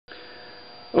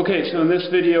Okay, so in this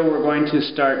video we're going to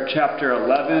start chapter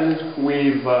 11.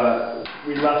 We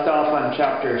left off on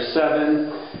chapter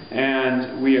 7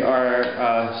 and we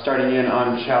are starting in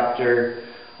on chapter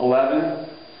 11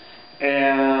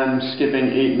 and skipping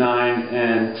 8, 9,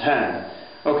 and 10.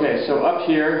 Okay, so up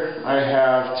here I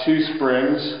have two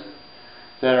springs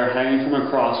that are hanging from a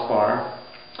crossbar,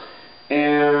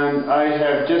 and I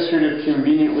have just sort of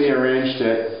conveniently arranged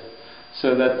it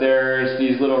so that there's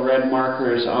these little red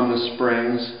markers on the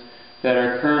springs that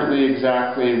are currently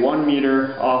exactly 1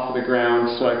 meter off of the ground,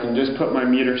 so I can just put my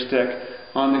meter stick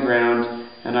on the ground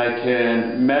and I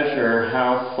can measure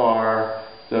how far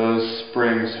those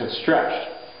springs have stretched.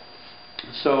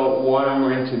 So what I'm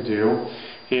going to do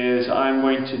is I'm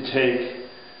going to take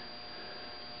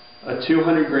a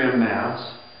 200 gram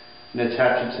mass and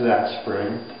attach it to that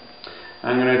spring.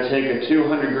 I'm going to take a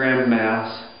 200 gram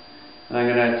mass and I'm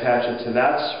going to attach it to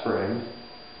that spring,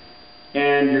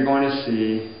 and you're going to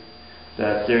see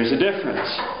that there's a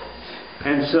difference.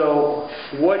 And so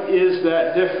what is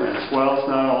that difference? Well, it's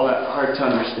not all that hard to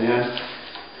understand.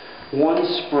 One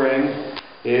spring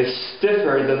is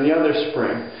stiffer than the other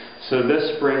spring. So this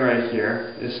spring right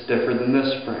here is stiffer than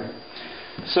this spring.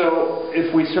 So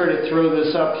if we sort of throw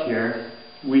this up here,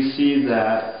 we see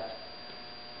that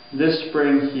this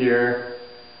spring here,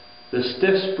 the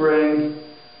stiff spring,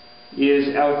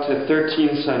 is out to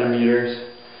 13 centimeters.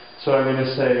 So I'm going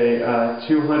to say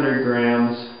 200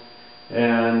 grams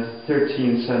and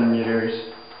 13 centimeters.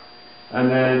 And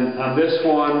then on this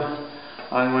one,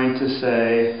 I'm going to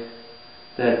say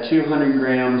that 200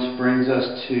 grams brings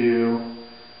us to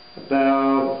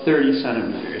about 30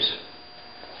 centimeters.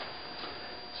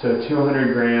 So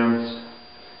 200 grams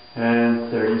and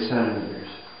 30 centimeters.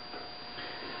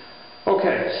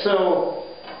 Okay, so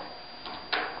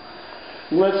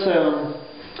let's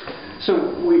so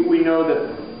we know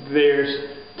that there's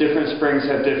different springs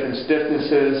have different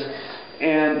stiffnesses,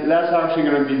 and that's actually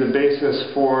going to be the basis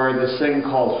for this thing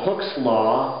called Hooke's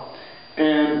law.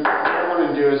 And what I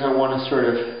want to do is I want to sort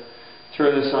of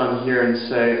throw this on here and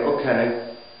say,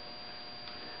 okay,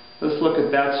 let's look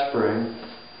at that spring.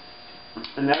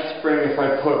 And that spring, if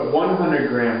I put 100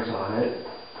 grams on it,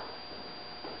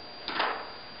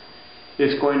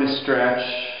 it's going to stretch,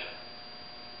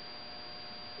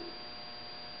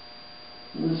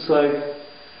 it's like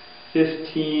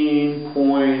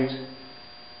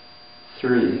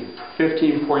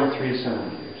 15.3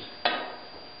 centimeters.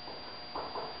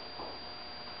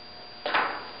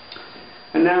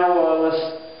 And now let's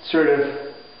sort of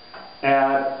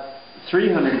add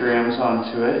 300 grams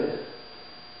onto it.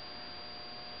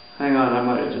 Hang on, I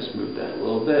might have just moved that a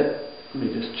little bit. Let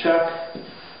me just check.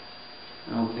 I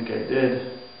don't think I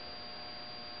did.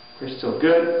 We're still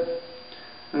good.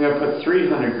 I'm going to put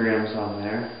 300 grams on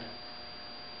there.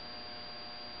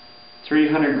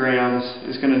 300 grams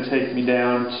is going to take me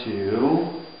down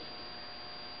to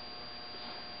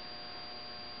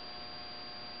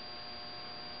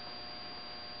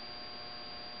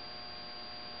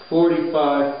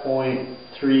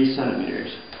 45.3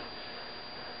 centimeters.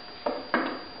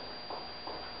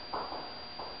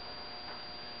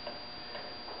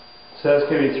 So that's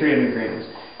going to be 300 grams.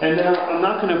 And now I'm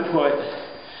not going to put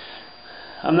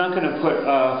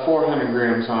 400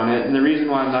 grams on it, and the reason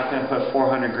why I'm not going to put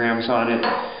 400 grams on it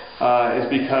is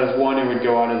because, one, it would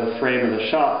go out of the frame of the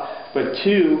shop, but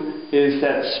two, is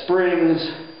that springs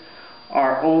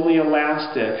are only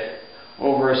elastic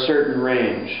over a certain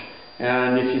range,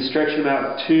 and if you stretch them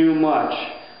out too much,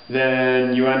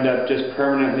 then you end up just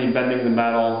permanently bending the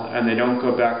metal and they don't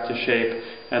go back to shape,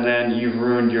 and then you've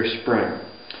ruined your spring.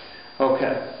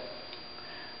 Okay.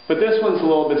 But this one's a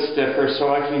little bit stiffer,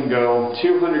 so I can go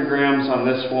 200 grams on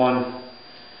this one,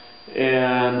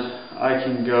 and I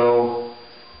can go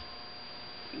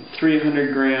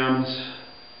 300 grams,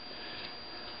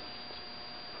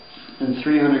 and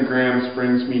 300 grams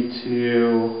brings me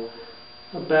to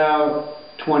about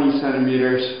 20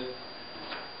 centimeters.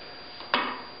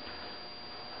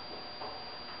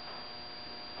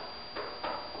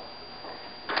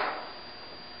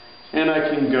 And I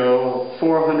can go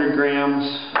 400 grams.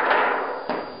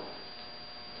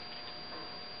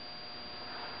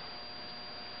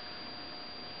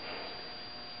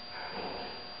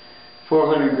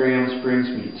 400 grams brings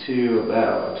me to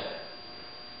about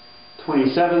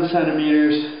 27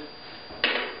 centimeters.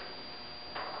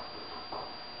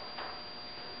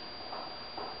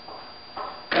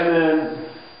 And then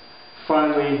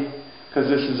finally, because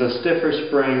this is a stiffer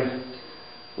spring,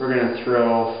 we're going to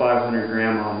throw 500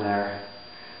 gram on there,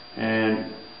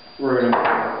 and we're going to come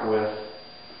up with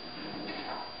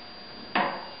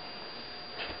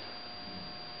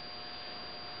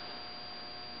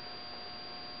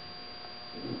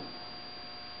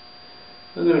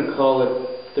I'm going to call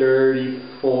it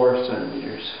 34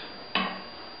 centimeters.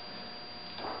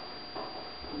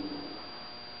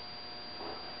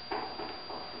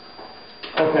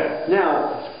 Okay,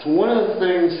 now one of the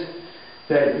things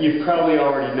that you've probably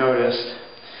already noticed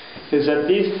is that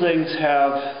these things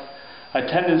have a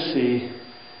tendency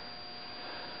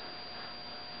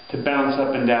to bounce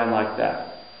up and down like that.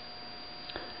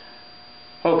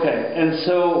 Okay, and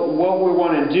so what we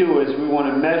want to do is we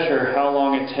want to measure how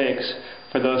long it takes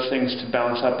for those things to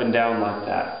bounce up and down like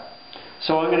that.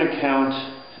 So I'm going to count,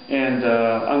 and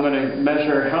I'm going to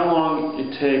measure how long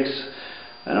it takes.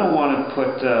 I don't want to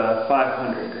put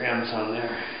 500 grams on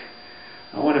there.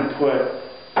 I want to put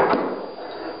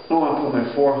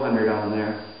my 400 on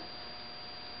there.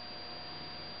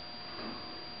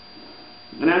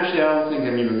 And actually, I don't think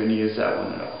I'm even going to use that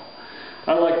one at all.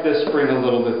 I like this spring a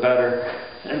little bit better,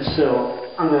 and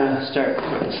so I'm going to start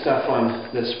putting stuff on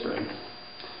this spring.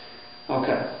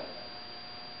 Okay.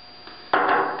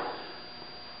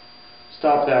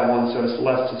 Stop that one so it's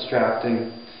less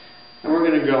distracting. And we're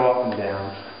going to go up and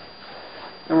down.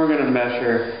 And we're going to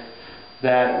measure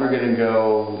that. We're going to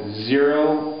go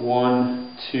 0,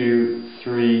 1, 2,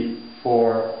 3,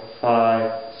 4,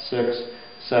 5, 6,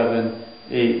 7,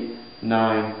 8,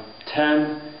 9, 10.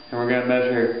 And we're going to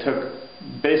measure, it took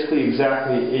basically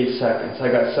exactly 8 seconds.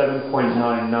 I got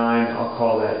 7.99. I'll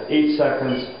call that 8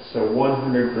 seconds. So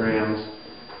 100 grams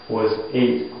was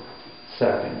 8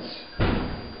 seconds.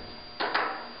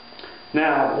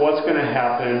 Now, what's going to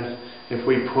happen if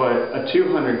we put a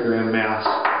 200 gram mass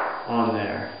on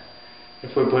there?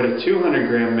 If we put a 200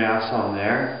 gram mass on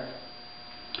there,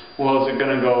 well, is it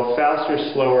going to go faster,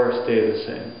 slower, or stay the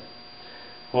same?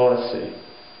 Well, let's see.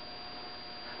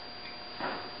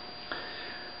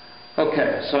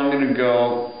 Okay, so I'm going to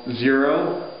go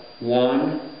 0,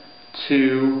 1,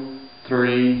 2,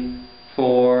 3,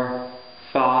 4,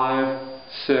 5,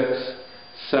 6,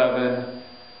 7,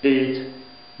 8,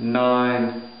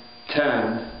 9, 10.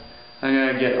 I'm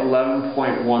going to get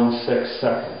 11.16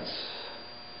 seconds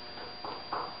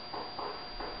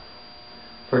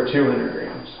for 200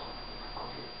 grams.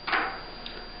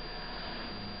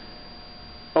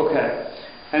 Okay,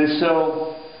 and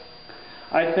so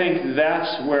I think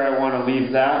that's where I want to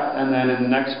leave that, and then in the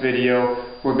next video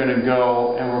we're going to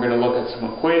go and we're going to look at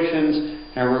some equations,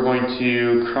 and we're going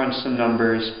to crunch some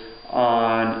numbers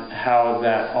on how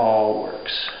that all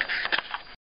works.